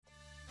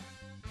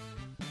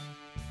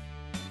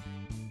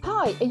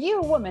Hi, are you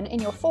a woman in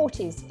your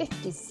 40s,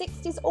 50s,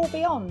 60s or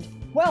beyond?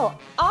 Well,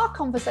 our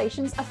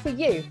conversations are for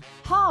you.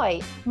 Hi,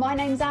 my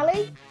name's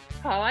Ali.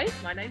 Hi,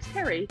 my name's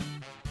Kerry.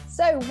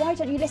 So why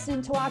don't you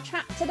listen to our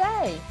chat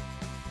today?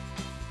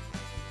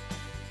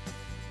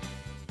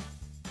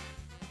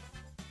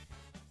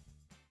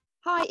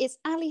 Hi, it's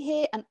Ali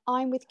here and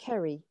I'm with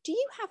Kerry. Do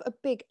you have a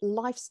big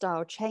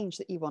lifestyle change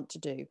that you want to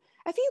do?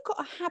 Have you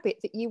got a habit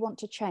that you want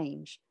to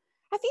change?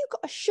 Have you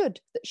got a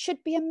should that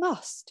should be a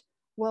must?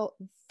 Well,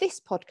 this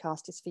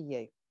podcast is for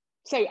you.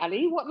 So,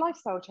 Ali, what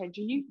lifestyle change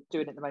are you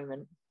doing at the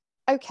moment?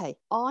 Okay,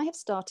 I have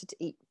started to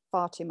eat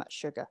far too much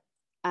sugar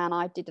and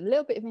I did a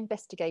little bit of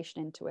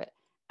investigation into it.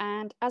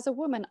 And as a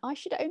woman, I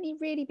should only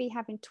really be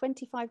having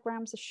 25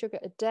 grams of sugar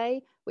a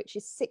day, which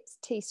is 6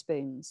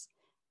 teaspoons.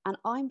 And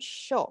I'm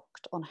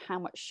shocked on how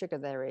much sugar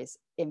there is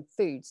in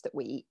foods that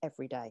we eat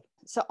every day.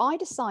 So I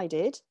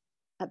decided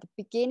at the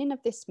beginning of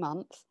this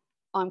month,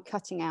 I'm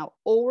cutting out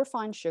all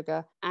refined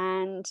sugar.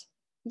 And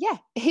yeah,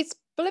 it's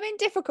blooming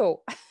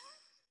difficult.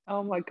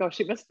 Oh my gosh,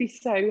 it must be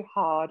so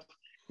hard.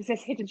 Because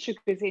there's hidden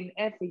sugars in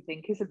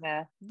everything, isn't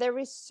there? There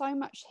is so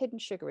much hidden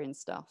sugar in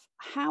stuff.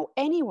 How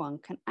anyone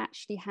can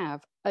actually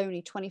have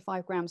only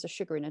 25 grams of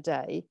sugar in a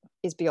day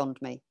is beyond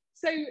me.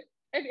 So,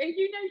 are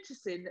you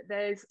noticing that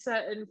there's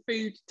certain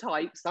food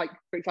types, like,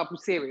 for example,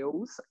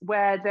 cereals,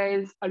 where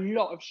there's a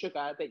lot of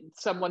sugar that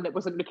someone that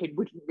wasn't looking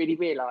wouldn't really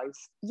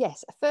realise?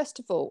 Yes, first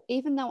of all,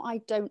 even though I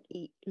don't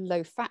eat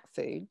low-fat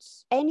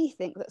foods,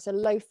 anything that's a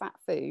low-fat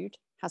food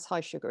has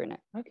high sugar in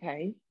it.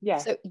 Okay, yeah.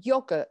 So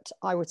yogurt,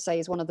 I would say,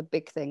 is one of the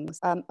big things.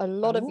 A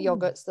lot of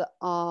yogurts that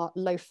are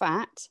low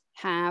fat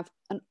have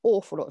an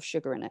awful lot of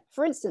sugar in it.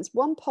 For instance,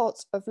 1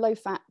 pot of low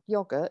fat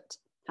yogurt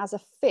has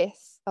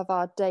 1/5 of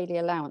our daily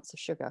allowance of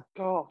sugar.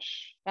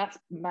 Gosh, that's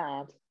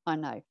mad. I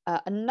know.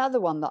 Another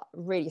one that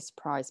really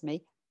surprised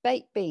me,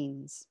 baked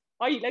beans.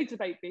 I eat loads of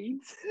baked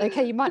beans.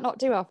 Okay, you might not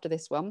do after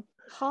this one.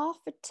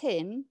 Half a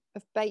tin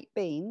of baked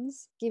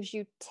beans gives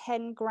you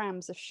 10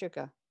 grams of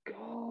sugar.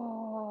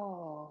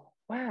 God,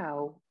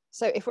 wow.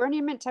 So if we're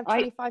only meant to have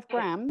 25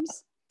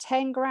 grams,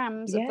 10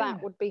 grams of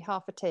that would be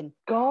half a tin.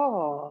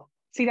 God.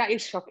 See, that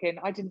is shocking.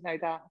 I didn't know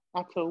that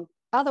at all.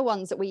 Other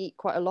ones that we eat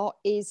quite a lot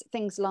is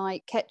things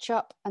like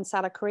ketchup and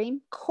sour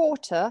cream.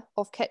 1/4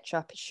 of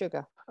ketchup is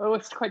sugar. Oh,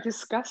 it's quite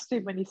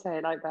disgusting when you say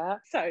it like that.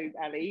 So,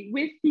 Ali,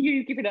 with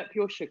you giving up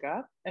your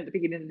sugar at the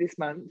beginning of this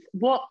month,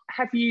 what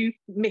have you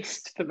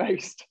missed the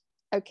most?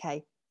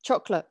 Okay,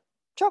 chocolate.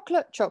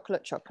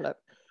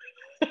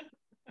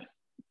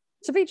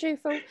 To be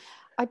truthful,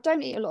 I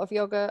don't eat a lot of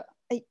yogurt.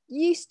 I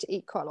used to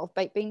eat quite a lot of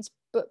baked beans,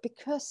 but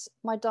because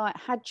my diet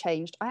had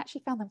changed, I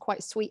actually found them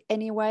quite sweet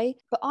anyway.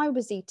 But I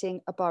was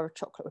eating a bar of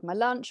chocolate with my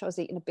lunch. I was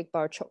eating a big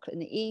bar of chocolate in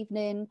the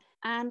evening.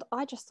 And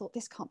I just thought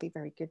this can't be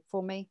very good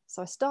for me.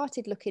 So I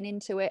started looking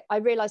into it. I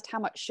realized how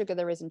much sugar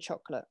there is in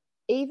chocolate.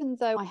 Even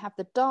though I have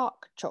the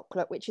dark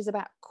chocolate, which is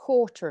about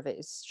 1/4 of it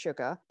is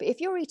sugar. But if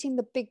you're eating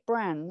the big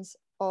brands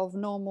of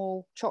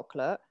normal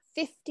chocolate,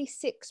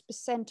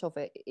 56% of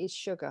it is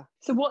sugar.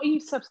 So what are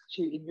you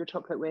substituting your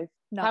chocolate with?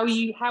 Nuts.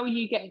 How are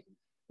you getting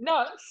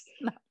nuts?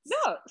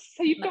 Nuts.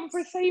 So you've gone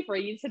for a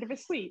savoury instead of a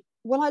sweet.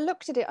 When I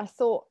looked at it, I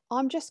thought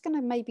I'm just going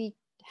to maybe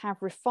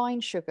have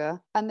refined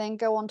sugar and then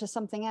go on to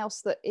something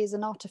else that is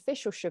an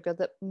artificial sugar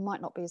that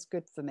might not be as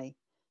good for me.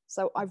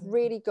 So I've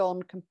really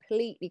gone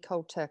completely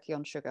cold turkey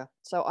on sugar.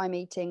 So I'm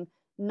eating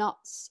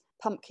nuts,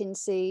 pumpkin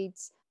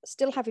seeds,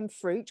 still having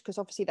fruit because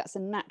obviously that's a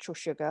natural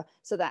sugar.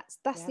 So that's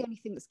the only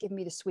thing that's giving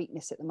me the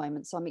sweetness at the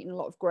moment. So I'm eating a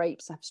lot of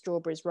grapes, I have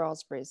strawberries,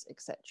 raspberries,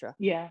 etc.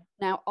 Yeah.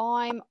 Now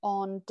I'm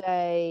on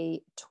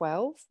day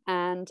 12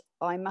 and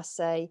I must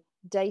say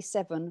day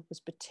 7 was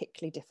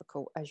particularly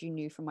difficult, as you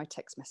knew from my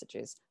text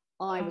messages.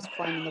 I was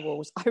climbing the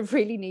walls. I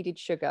really needed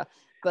sugar,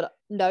 but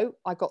no,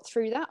 I got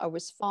through that. I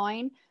was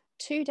fine.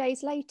 2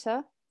 days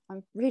later,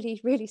 I'm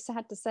really, really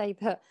sad to say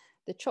that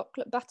the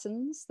chocolate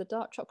buttons, the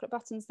dark chocolate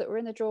buttons that were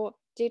in the drawer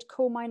did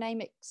call my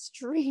name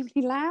extremely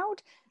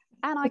loud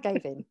and I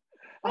gave in.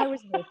 I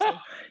was naughty.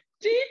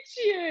 Did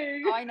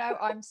you? I know,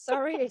 I'm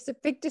sorry. It's a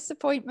big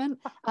disappointment.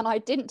 And I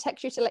didn't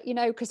text you to let you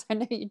know because I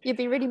know you'd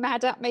be really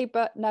mad at me,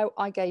 but no,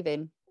 I gave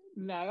in.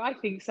 No, I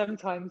think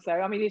sometimes though.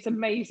 I mean, it's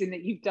amazing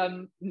that you've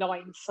done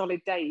 9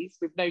 solid days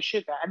with no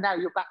sugar, and now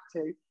you're back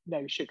to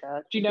no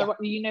sugar. Do you know what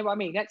I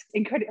mean? That's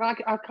incredible.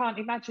 I can't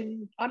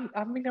imagine. I'm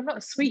not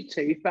a sweet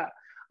tooth, but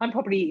I'm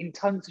probably eating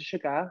tons of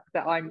sugar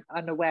that I'm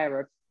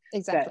unaware of.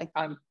 Exactly. That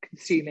I'm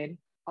consuming.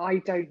 I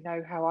don't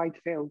know how I'd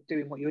feel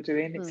doing what you're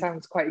doing. It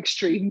sounds quite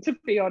extreme, to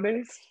be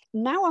honest.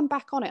 Now I'm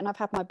back on it, and I've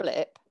had my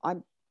blip. I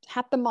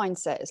had the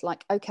mindset. It's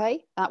like,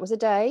 okay, that was a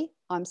day.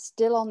 I'm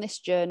still on this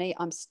journey.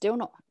 I'm still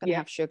not going to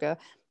have sugar.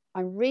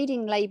 I'm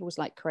reading labels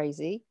like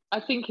crazy. I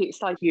think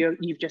it's like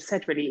you've just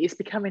said, really, it's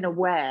becoming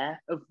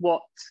aware of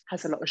what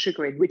has a lot of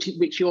sugar in,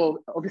 which you're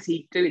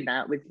obviously doing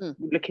that with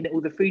looking at all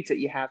the foods that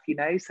you have, you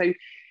know. So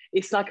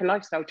it's like a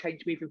lifestyle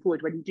change moving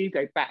forward when you do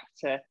go back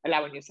to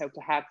allowing yourself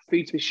to have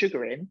foods with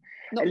sugar in.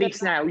 Not at going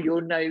least back. now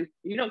you'll know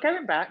you're not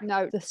going back.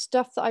 No, the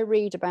stuff that I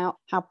read about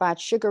how bad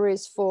sugar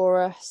is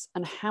for us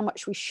and how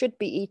much we should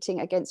be eating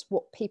against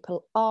what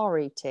people are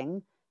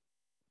eating,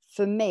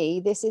 for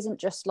me, this isn't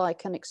just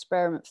like an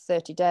experiment for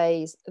 30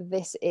 days.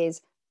 This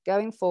is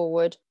going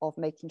forward of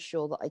making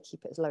sure that I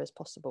keep it as low as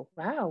possible.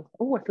 Wow.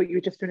 Oh, I thought you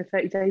were just doing a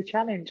 30-day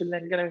challenge and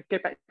then going to go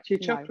back to your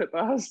chocolate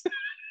bars.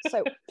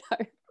 So no.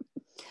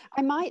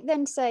 I might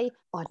then say,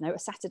 I don't know, a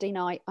Saturday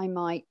night, I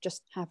might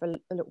just have a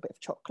little bit of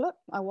chocolate.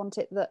 I want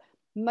it that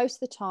most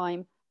of the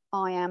time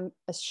I am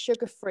as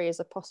sugar-free as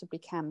I possibly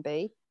can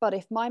be. But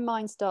if my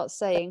mind starts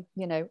saying,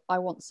 you know, I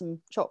want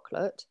some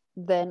chocolate,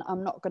 then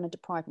I'm not going to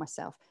deprive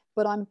myself.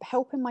 But I'm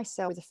helping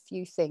myself with a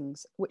few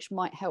things which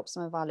might help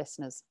some of our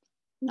listeners.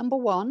 Number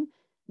one,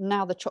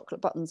 now the chocolate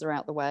buttons are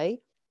out the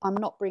way, I'm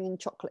not bringing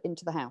chocolate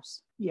into the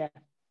house. Yeah.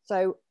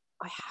 So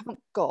I haven't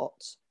got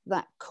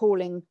that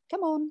calling,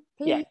 come on,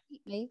 please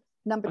eat me.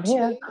 Number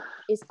two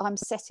is I'm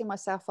setting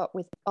myself up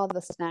with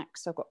other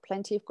snacks. I've got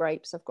plenty of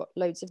grapes. I've got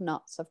loads of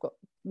nuts. I've got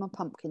my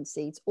pumpkin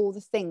seeds, all the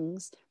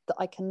things that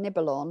I can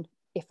nibble on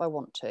if I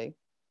want to.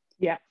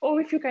 Yeah. Or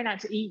if you're going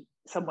out to eat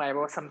somewhere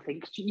or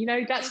something, you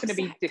know, that's going to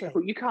be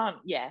difficult. You can't,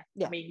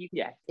 I mean,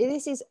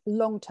 This is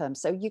long term.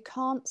 So you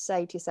can't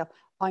say to yourself,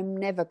 I'm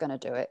never going to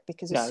do it,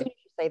 because as soon as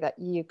you say that,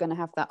 you're going to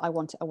have that, I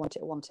want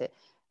it.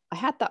 I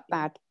had that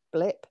bad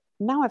blip.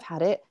 Now I've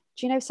had it.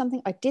 Do you know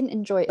something? I didn't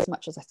enjoy it as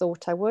much as I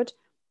thought I would.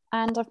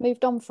 And I've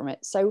moved on from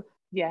it. So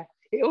yeah,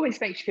 it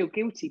always makes you feel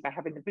guilty by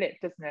having the blip,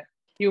 doesn't it?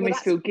 You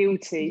almost feel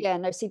guilty. Yeah,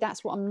 no, see,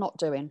 that's what I'm not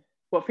doing.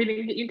 What,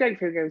 feeling that you don't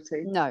feel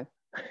guilty? No.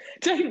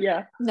 Don't you?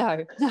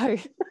 No.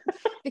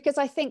 Because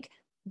I think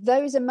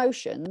those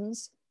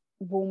emotions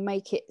will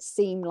make it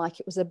seem like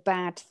it was a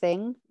bad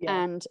thing.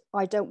 Yeah. And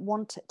I don't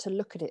want it to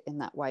look at it in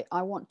that way.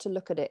 I want to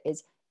look at it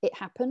as it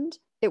happened.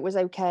 It was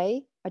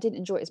okay. I didn't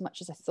enjoy it as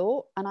much as I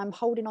thought. And I'm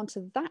holding on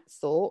to that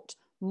thought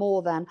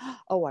more than,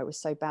 oh, I was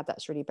so bad.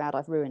 That's really bad.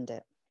 I've ruined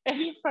it.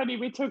 It's funny,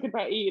 we're talking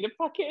about eating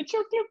a packet of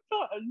chocolate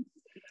buttons.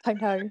 I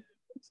know.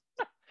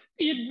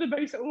 Being the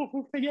most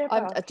awful thing ever.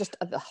 I'm just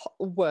the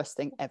worst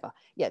thing ever.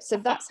 Yeah, so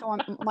that's how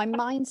my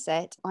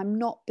mindset. I'm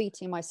not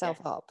beating myself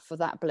up for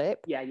that blip.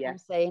 Yeah. I'm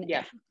saying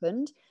it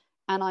happened,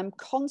 and I'm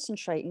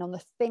concentrating on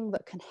the thing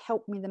that can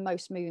help me the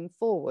most moving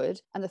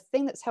forward. And the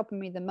thing that's helping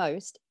me the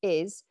most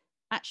is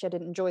actually I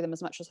didn't enjoy them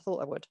as much as I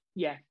thought I would.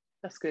 Yeah,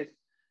 that's good.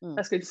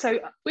 That's good. So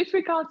with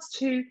regards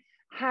to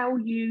how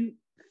you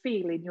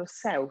feel in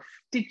yourself,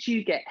 did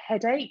you get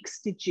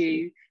headaches? Do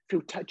you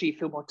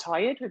feel more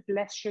tired with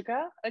less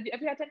sugar? Have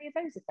you had any of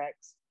those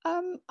effects?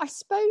 I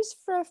suppose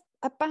for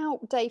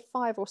about day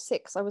 5 or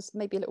 6, I was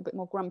maybe a little bit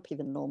more grumpy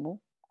than normal.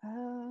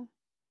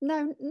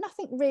 No,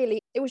 nothing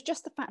really. It was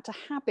just the fact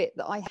a habit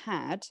that I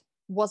had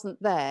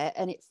wasn't there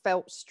and it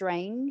felt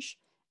strange.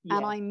 Yeah.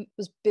 And I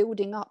was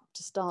building up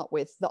to start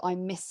with that I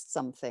missed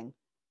something.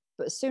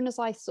 But as soon as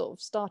I sort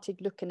of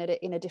started looking at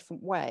it in a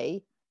different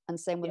way and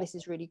saying, well, this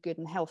is really good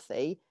and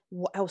healthy,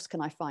 what else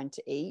can I find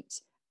to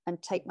eat?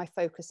 And take my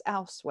focus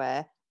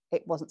elsewhere,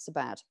 it wasn't so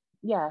bad.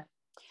 Yeah,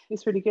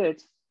 it's really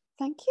good.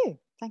 Thank you.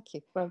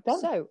 Well done.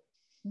 So,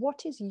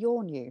 what is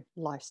your new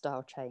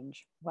lifestyle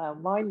change? Well,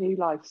 my new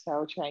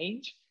lifestyle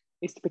change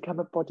is to become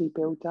a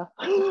bodybuilder.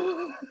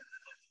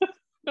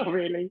 Not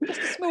really.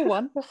 Just a small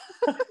one.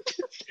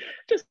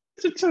 just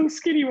a tall,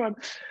 skinny one.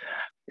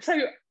 So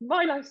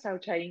my lifestyle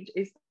change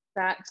is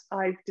that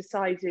I've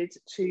decided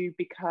to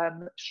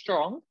become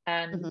strong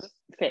and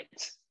fit.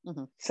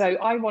 Mm-hmm. So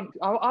I want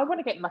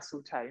to get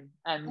muscle tone,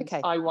 and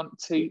I want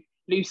to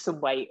lose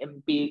some weight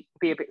and be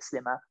a bit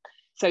slimmer,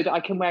 so that I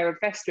can wear a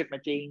vest with my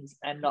jeans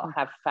and not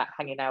have fat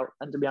hanging out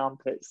under my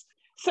armpits.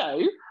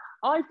 So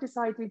I've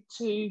decided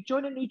to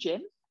join a new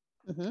gym.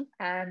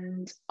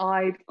 And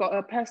I've got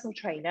a personal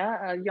trainer,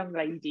 a young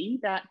lady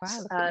that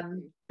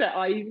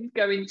I'm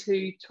going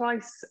to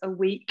twice a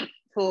week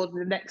for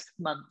the next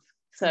month.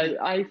 So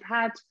I've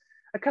had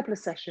a couple of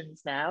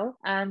sessions now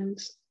and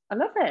I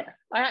love it.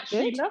 I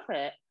actually love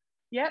it.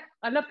 Yeah,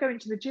 I love going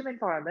to the gym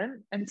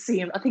environment and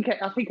seeing. I think a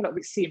lot of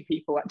it's seeing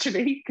people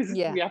actually, because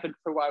we haven't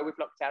for a while with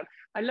lockdown.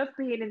 I love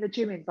being in the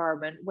gym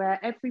environment where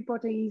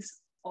everybody's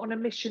on a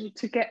mission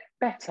to get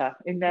better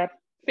in their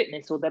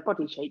fitness or their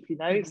body shape. You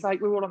know, it's like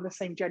we're all on the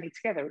same journey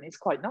together, and it's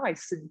quite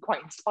nice and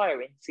quite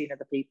inspiring seeing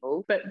other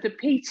people. But the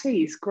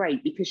PT is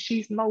great because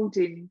she's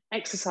molding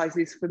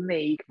exercises for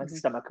me, my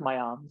stomach and my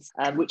arms,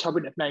 which I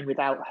wouldn't have known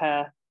without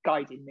her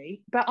guiding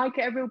me. But I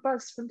get a real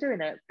buzz from doing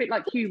it. A bit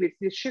like you with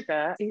the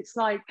sugar. It's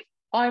like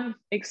I'm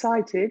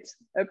excited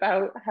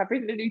about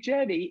having a new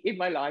journey in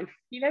my life.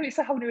 You know, it's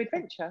a whole new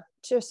adventure.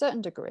 To a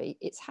certain degree,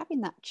 it's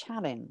having that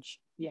challenge.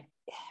 Yeah.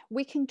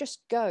 We can just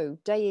go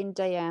day in,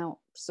 day out,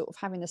 sort of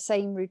having the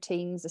same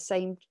routines, the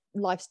same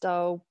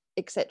lifestyle,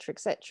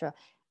 etc.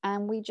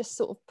 And we just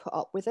sort of put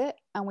up with it.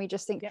 And we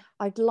just think,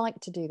 I'd like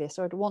to do this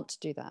or I'd want to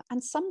do that.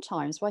 And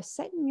sometimes by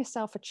setting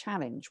yourself a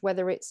challenge,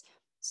 whether it's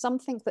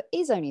something that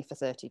is only for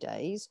 30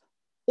 days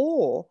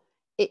or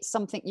it's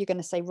something you're going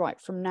to say, right,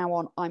 from now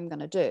on, I'm going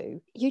to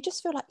do, you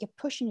just feel like you're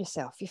pushing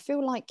yourself. You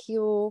feel like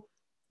you're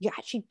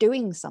actually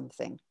doing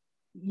something.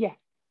 Yeah.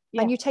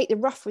 And you take the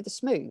rough with the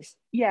smooth.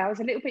 Yeah, I was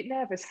a little bit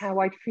nervous how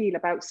I'd feel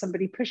about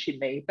somebody pushing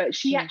me, but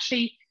she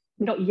actually,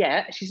 not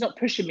yet, she's not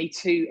pushing me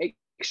to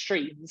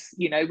extremes.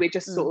 You know, we're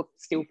just sort of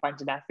still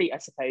finding our feet, I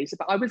suppose.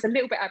 But I was a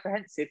little bit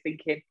apprehensive,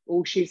 thinking,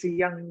 oh, she's a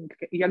young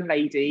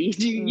lady,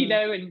 you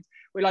know, and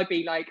will I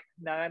be like,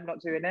 no, I'm not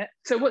doing it.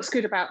 So what's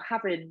good about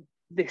having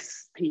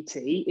this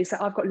PT is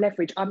that I've got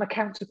leverage. I'm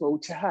accountable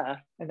to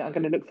her, and I'm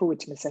going to look forward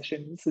to my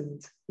sessions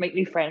and make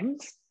new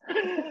friends.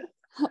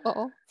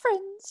 Oh,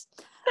 friends.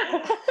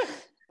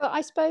 But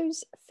I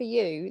suppose for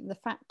you, the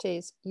fact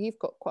is you've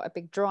got quite a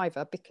big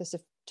driver because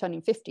of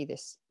turning 50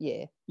 this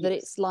year, that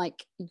it's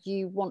like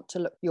you want to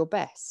look your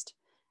best.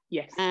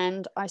 Yes.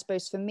 And I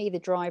suppose for me, the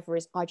driver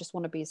is I just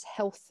want to be as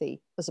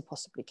healthy as I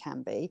possibly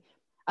can be.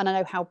 And I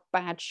know how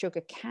bad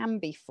sugar can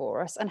be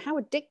for us and how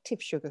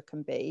addictive sugar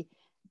can be.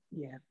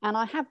 Yeah. And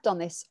I have done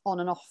this on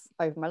and off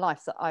over my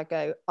life, that I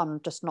go,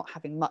 I'm just not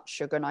having much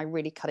sugar, and I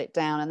really cut it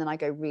down, and then I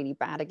go really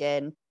bad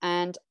again.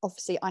 And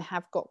obviously I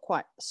have got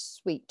quite a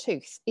sweet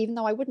tooth, even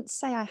though I wouldn't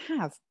say I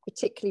have,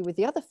 particularly with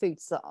the other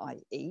foods that I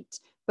eat,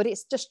 but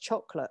it's just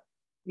chocolate.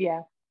 Yeah,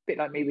 a bit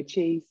like me with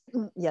cheese.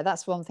 Yeah,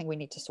 that's one thing we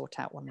need to sort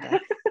out one day.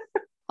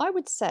 I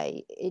would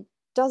say it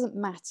doesn't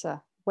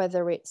matter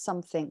whether it's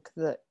something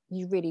that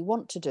you really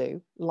want to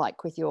do,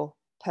 like with your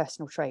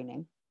personal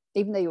training,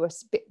 even though you were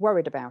a bit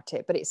worried about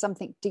it, but it's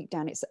something deep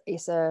down,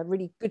 it's a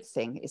really good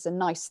thing, it's a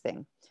nice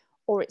thing,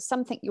 or it's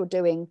something you're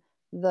doing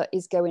that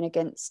is going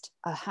against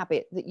a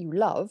habit that you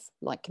love,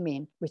 like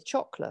me with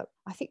chocolate.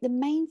 I think the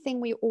main thing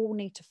we all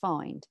need to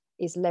find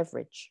is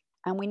leverage,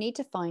 and we need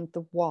to find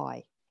the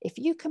why. If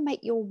you can make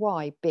your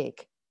why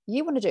big,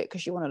 you want to do it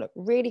because you want to look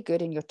really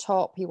good in your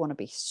top, you want to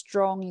be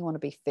strong, you want to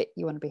be fit,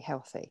 you want to be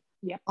healthy.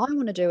 Yeah. I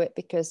want to do it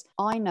because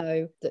I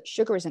know that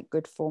sugar isn't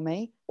good for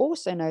me.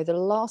 Also know the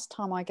last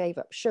time I gave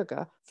up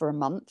sugar for a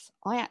month,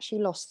 I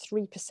actually lost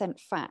 3%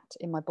 fat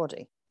in my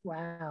body.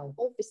 Wow.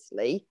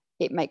 Obviously,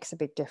 it makes a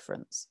big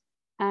difference.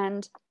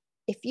 And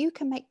if you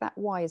can make that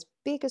why as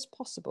big as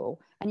possible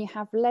and you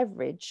have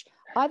leverage,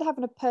 either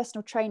having a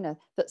personal trainer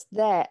that's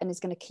there and is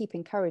going to keep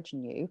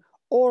encouraging you,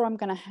 or I'm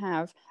going to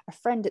have a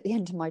friend at the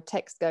end of my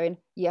text going,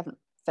 you haven't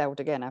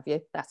failed again, have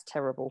you? That's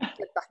terrible.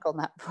 Get back on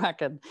that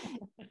wagon.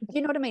 Do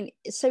you know what I mean?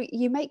 So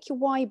you make your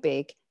why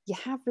big, you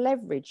have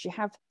leverage, you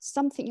have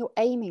something you're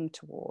aiming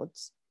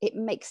towards. It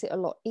makes it a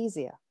lot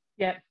easier.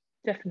 Yeah,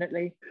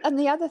 definitely. And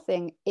the other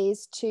thing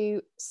is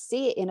to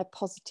see it in a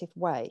positive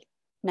way.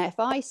 Now, if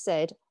I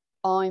said,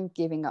 I'm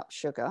giving up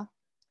sugar,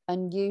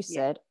 and you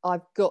said,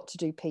 I've got to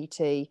do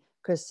PT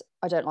because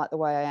I don't like the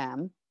way I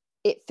am,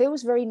 it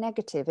feels very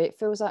negative. It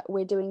feels like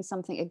we're doing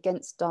something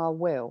against our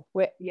will.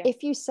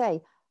 If you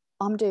say,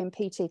 I'm doing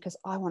PT because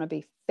I want to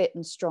be fit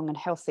and strong and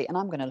healthy, and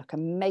I'm going to look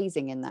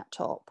amazing in that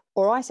top.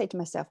 Or I say to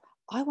myself,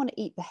 I want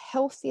to eat the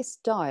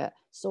healthiest diet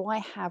so I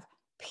have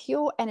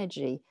pure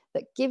energy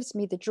that gives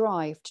me the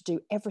drive to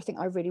do everything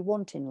I really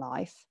want in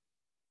life.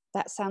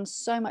 That sounds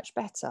so much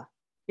better.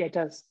 Yeah, it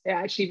does. It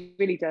actually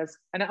really does.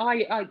 And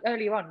I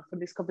earlier on from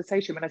this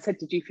conversation, when I said,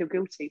 did you feel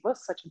guilty,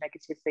 was such a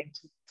negative thing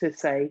to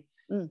say.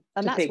 And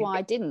that's why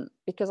I didn't,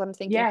 because I'm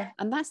thinking,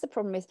 and that's the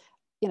problem is,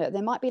 you know,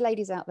 there might be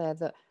ladies out there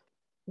that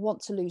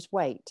want to lose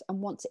weight and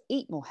want to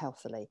eat more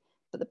healthily.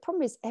 But the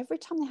problem is every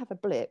time they have a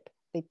blip,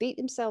 they beat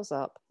themselves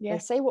up. They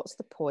say, what's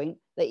the point?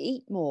 They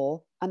eat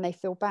more and they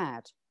feel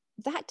bad.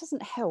 That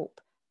doesn't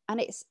help.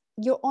 And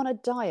you're on a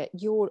diet,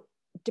 you're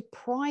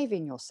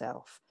depriving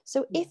yourself.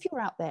 So if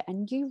you're out there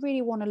and you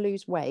really want to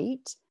lose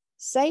weight,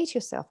 say to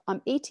yourself,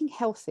 I'm eating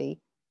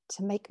healthy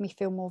to make me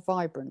feel more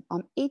vibrant.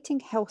 I'm eating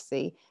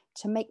healthy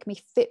to make me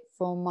fit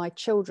for my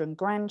children,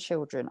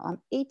 grandchildren.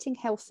 I'm eating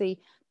healthy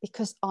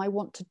because I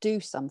want to do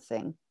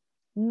something,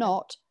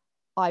 not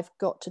I've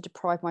got to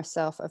deprive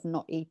myself of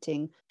not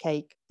eating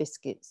cake,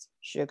 biscuits,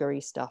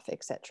 sugary stuff,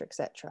 etc.,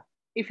 etc.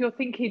 If you're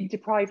thinking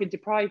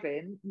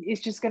depriving,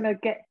 it's just going to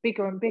get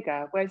bigger and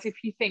bigger. Whereas if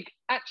you think,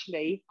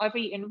 actually, I've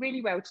eaten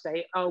really well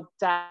today. Oh,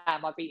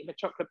 damn, I've eaten the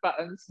chocolate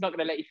buttons. I'm not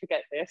going to let you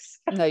forget this.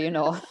 No, you're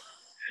not.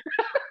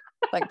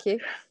 Thank you.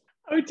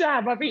 Oh,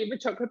 damn, I've eaten the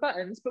chocolate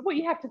buttons. But what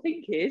you have to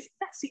think is,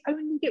 that's the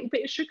only little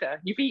bit of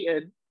sugar you've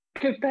eaten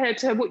compared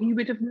to what you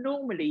would have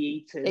normally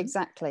eaten.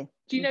 Exactly.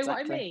 Do you know what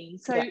I mean?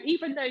 So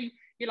even though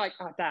you're like,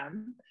 oh,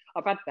 damn,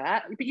 I've had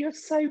that, but you're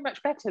so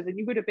much better than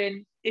you would have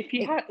been if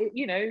you had,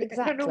 you know,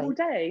 a normal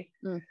day.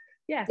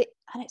 Yeah.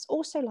 And it's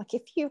also like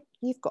if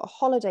you've got a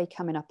holiday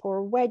coming up or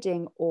a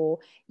wedding, or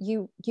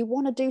you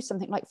want to do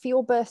something like for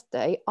your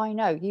birthday, I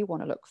know you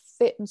want to look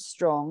fit and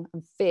strong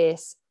and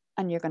fierce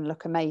and you're going to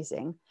look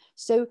amazing.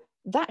 So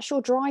that's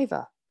your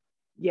driver.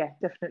 Yeah,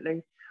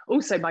 definitely.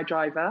 Also, my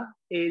driver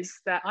is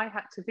that I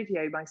had to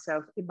video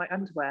myself in my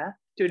underwear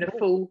doing a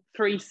full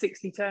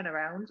 360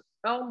 turnaround.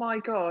 Oh my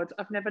God,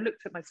 I've never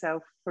looked at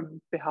myself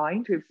from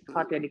behind with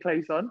hardly any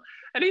clothes on.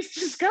 And it's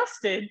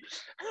disgusting.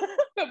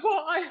 But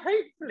what I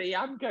hopefully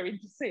am going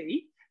to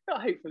see,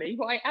 not hopefully,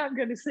 what I am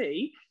going to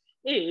see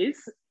is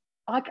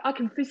I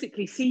can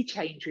physically see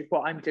change with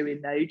what I'm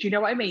doing though. Do you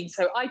know what I mean?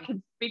 So I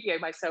can video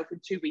myself in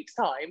 2 weeks'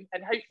 time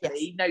and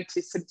hopefully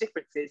notice some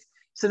differences.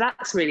 So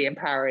that's really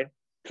empowering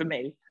for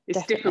me. It's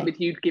Definitely. different with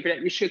you giving up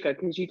your sugar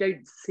because you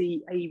don't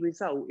see a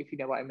result, if you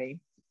know what I mean.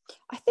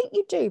 I think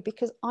you do,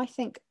 because I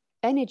think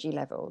energy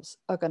levels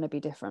are going to be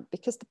different,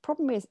 because the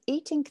problem is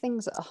eating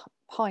things that are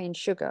high in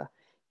sugar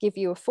give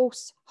you a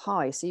false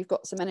high. So you've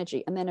got some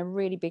energy and then a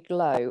really big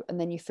low and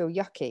then you feel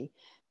yucky.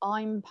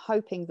 I'm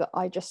hoping that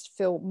I just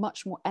feel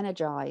much more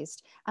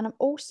energized. And I'm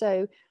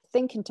also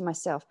thinking to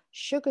myself,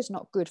 sugar's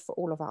not good for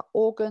all of our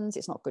organs.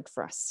 It's not good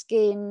for our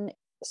skin.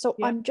 So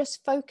I'm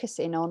just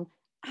focusing on,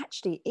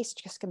 actually, it's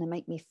just going to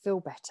make me feel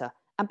better.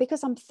 And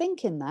because I'm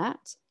thinking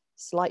that,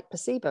 slight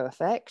placebo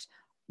effect,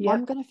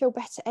 I'm going to feel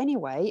better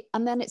anyway.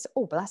 And then it's,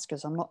 oh, but that's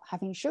because I'm not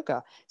having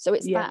sugar. So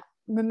it's that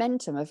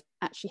momentum of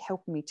actually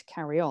helping me to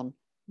carry on.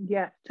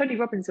 Yeah. Tony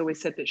Robbins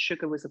always said that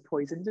sugar was a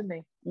poison,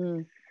 didn't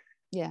he?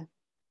 Yeah.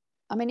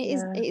 I mean,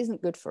 it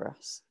isn't good for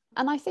us.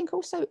 And I think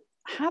also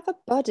have a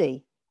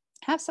buddy,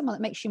 have someone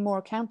that makes you more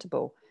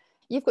accountable.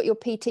 You've got your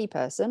PT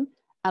person,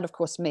 and of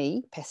course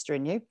me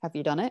pestering you. Have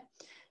you done it?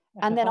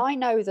 And then I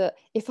know that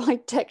if I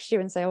text you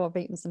and say, oh, I've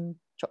eaten some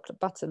chocolate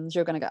buttons,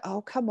 you're going to go,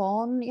 oh, come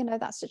on. You know,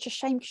 that's such a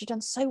shame because you've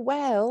done so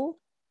well,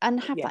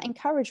 and have that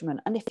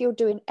encouragement. And if you're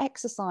doing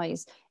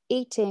exercise,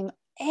 eating,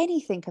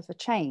 anything of a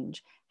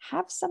change,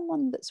 have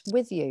someone that's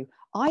with you,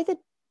 either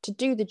to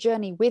do the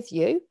journey with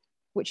you,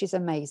 which is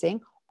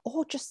amazing,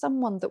 or just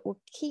someone that will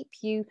keep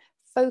you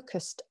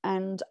focused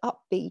and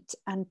upbeat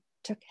and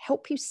to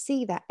help you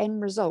see that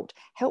end result,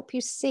 help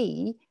you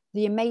see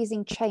the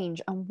amazing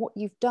change and what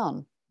you've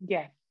done.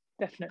 Yeah,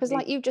 definitely. Because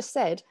like you just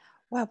said,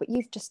 wow, but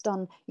you've just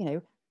done, you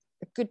know,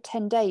 a good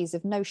 10 days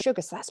of no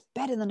sugar. So that's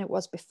better than it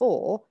was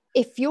before.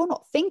 If you're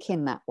not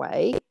thinking that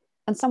way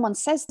and someone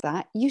says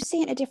that, you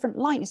see it in a different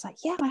light. It's like,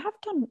 yeah,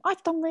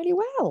 I've done really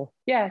well.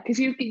 Yeah, because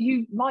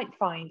you might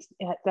find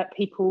that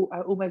people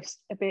are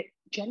almost a bit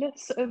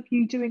jealous of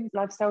you doing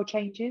lifestyle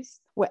changes.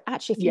 Well,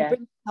 actually, if you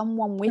bring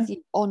someone with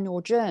you on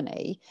your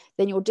journey,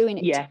 then you're doing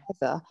it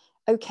together.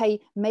 Okay,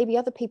 maybe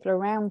other people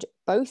around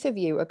both of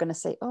you are going to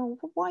say, oh,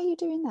 why are you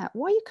doing that?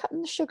 Why are you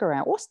cutting the sugar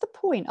out? What's the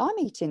point? I'm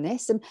eating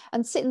this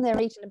and sitting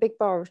there eating a big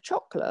bar of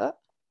chocolate,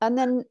 and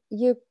then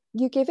you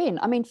give in.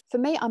 I mean, for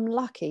me, I'm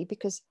lucky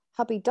because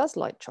hubby does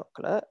like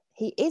chocolate.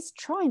 He is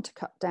trying to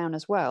cut down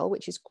as well,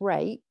 which is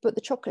great, but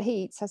the chocolate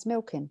he eats has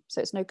milk in,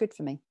 so it's no good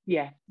for me.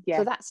 Yeah.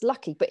 So that's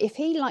lucky. But if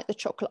he liked the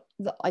chocolate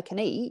that I can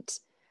eat,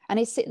 and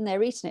he's sitting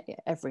there eating it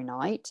every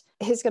night,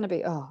 he's going to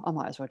be, oh, I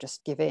might as well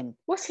just give in.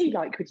 What's he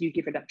like with you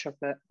giving up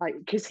chocolate? Like,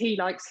 because he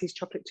likes his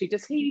chocolate too.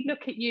 Does he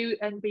look at you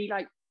and be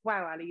like,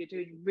 wow, Ali, you're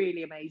doing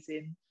really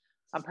amazing,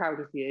 I'm proud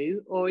of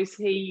you? Or is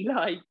he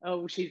like,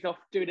 oh, she's off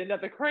doing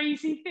another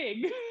crazy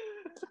thing?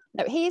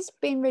 No, he's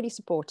been really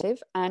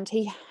supportive, and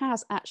he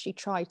has actually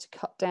tried to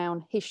cut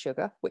down his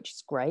sugar, which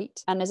is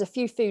great. And there's a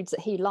few foods that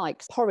he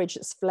likes. Porridge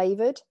that's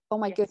flavoured. Oh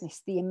my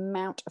goodness, the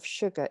amount of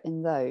sugar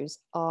in those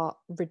are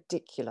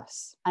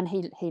ridiculous. And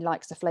he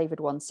likes the flavoured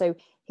ones. So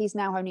he's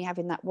now only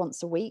having that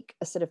once a week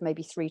instead of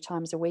maybe 3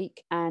 times a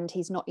week. And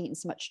he's not eating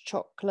so much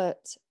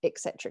chocolate,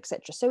 etc.,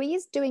 etc. So he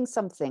is doing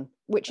something,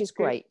 which is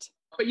great.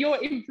 But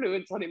your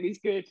influence on him is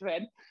good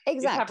then. Exactly.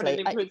 It's having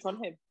an influence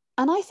on him.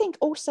 And I think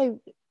also,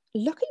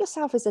 look at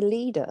yourself as a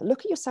leader. Look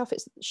at yourself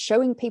as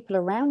showing people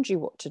around you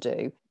what to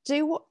do.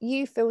 Do what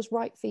you feel is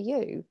right for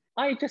you.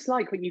 I just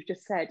like what you've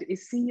just said,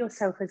 is see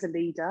yourself as a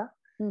leader.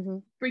 Mm-hmm.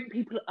 Bring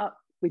people up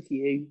with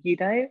you, you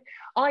know.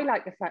 I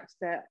like the fact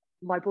that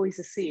my boys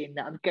are seeing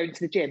that I'm going to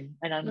the gym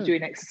and I'm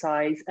doing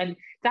exercise. And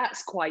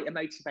that's quite a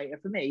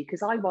motivator for me,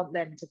 because I want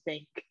them to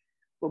think,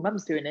 well,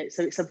 mum's doing it,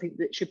 so it's something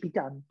that should be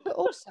done. But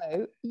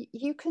also,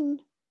 you can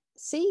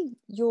see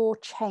your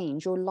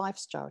change, your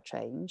lifestyle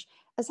change,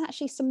 as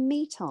actually some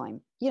me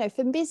time. You know,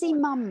 for busy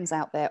mums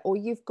out there, or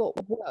you've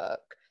got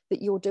work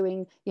that you're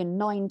doing,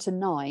 9 to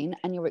 9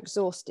 and you're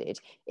exhausted.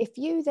 If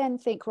you then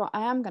think, right,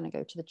 I am going to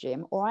go to the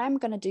gym, or I am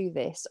going to do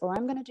this, or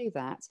I'm going to do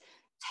that,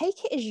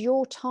 take it as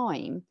your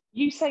time.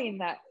 You saying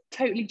that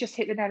totally just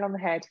hit the nail on the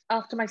head.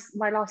 After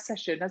my last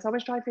session, as I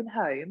was driving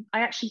home,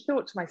 I actually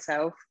thought to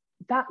myself,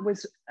 that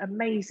was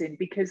amazing,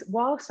 because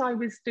whilst I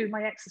was doing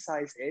my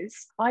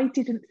exercises, I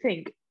didn't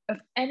think of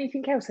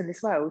anything else in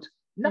this world.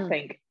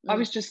 Nothing. I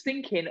was just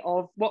thinking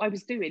of what I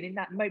was doing in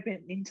that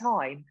moment in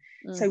time.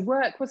 So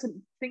work I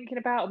wasn't thinking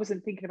about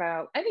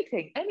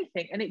anything.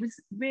 And it was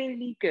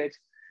really good.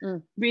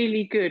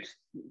 Really good.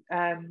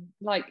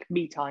 Like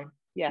me time.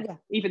 Yeah.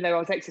 Even though I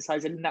was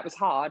exercising and that was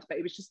hard, but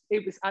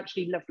it was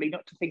actually lovely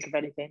not to think of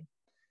anything.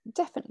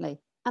 Definitely.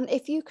 And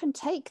if you can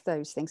take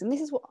those things, and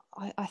this is what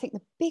I think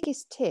the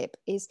biggest tip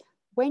is,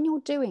 when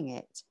you're doing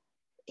it,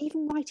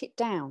 even write it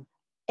down,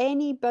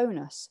 any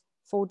bonus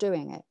for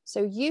doing it.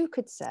 So you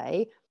could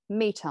say,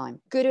 me time,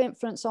 good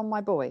influence on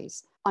my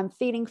boys, I'm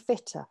feeling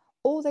fitter,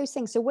 all those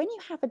things. So when you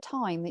have a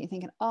time that you're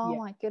thinking, oh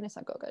my goodness,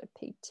 I've got to go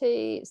to PT,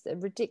 it's a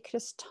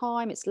ridiculous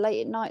time, it's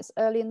late at night, it's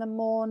early in the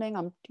morning,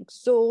 I'm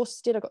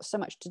exhausted, I've got so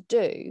much to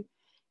do,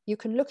 you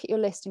can look at your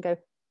list and go,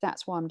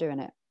 that's why I'm doing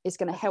it. is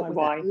going to That's help my with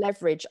why. that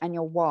leverage and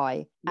your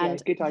why. Yeah,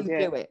 And good you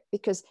idea. do it,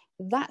 because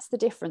that's the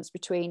difference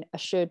between a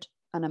should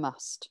and a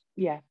must.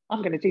 Yeah,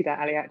 I'm going to do that,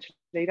 Ali,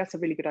 actually. That's a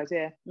really good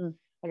idea. I'm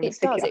going to It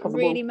stick does. it It up on the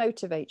really wall.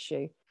 motivates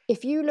you.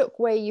 If you look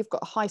where you've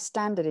got a high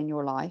standard in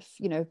your life,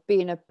 you know,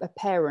 being a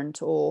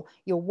parent or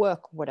your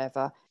work or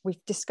whatever,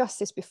 we've discussed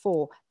this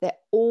before. They're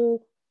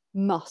all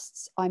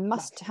musts. I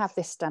must have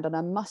this standard.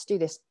 I must do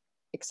this,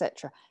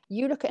 etc.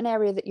 You look at an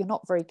area that you're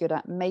not very good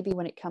at, maybe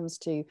when it comes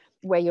to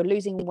where you're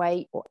losing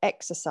weight or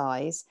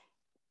exercise,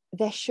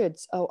 there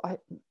shoulds. Oh,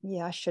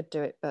 I should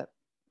do it, but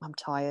I'm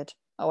tired.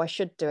 Oh, I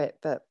should do it,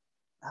 but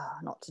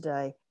not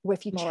today. Well,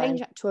 if you change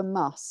that to a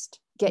must,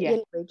 get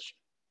your leverage,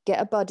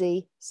 get a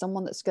buddy,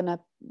 someone that's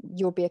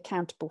you'll be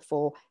accountable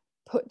for,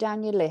 put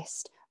down your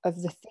list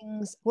of the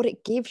things, what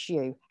it gives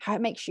you, how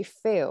it makes you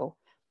feel,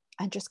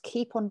 and just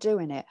keep on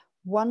doing it.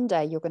 One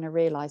day you're going to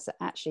realize that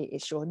actually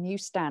it's your new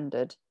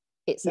standard.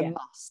 It's a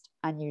must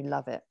and you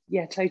love it.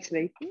 Yeah,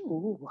 totally.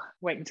 Ooh,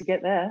 waiting to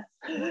get there.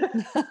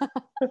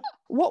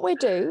 What we'll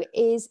do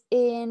is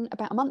in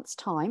about a month's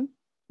time,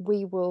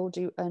 we will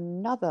do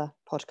another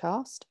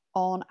podcast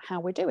on how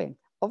we're doing.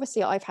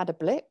 Obviously, I've had a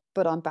blip,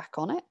 but I'm back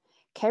on it.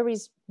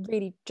 Kerry's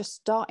really just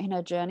starting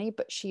her journey,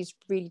 but she's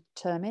really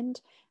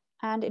determined.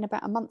 And in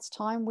about a month's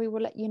time, we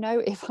will let you know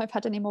if I've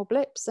had any more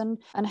blips and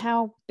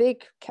how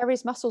big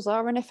Kerry's muscles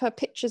are and if her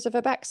pictures of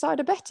her backside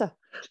are better.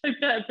 They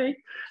better be.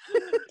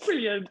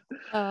 Brilliant.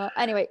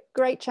 Anyway,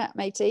 great chat,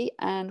 matey.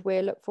 And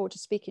we'll look forward to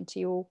speaking to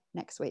you all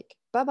next week.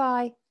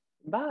 Bye-bye.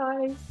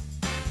 Bye.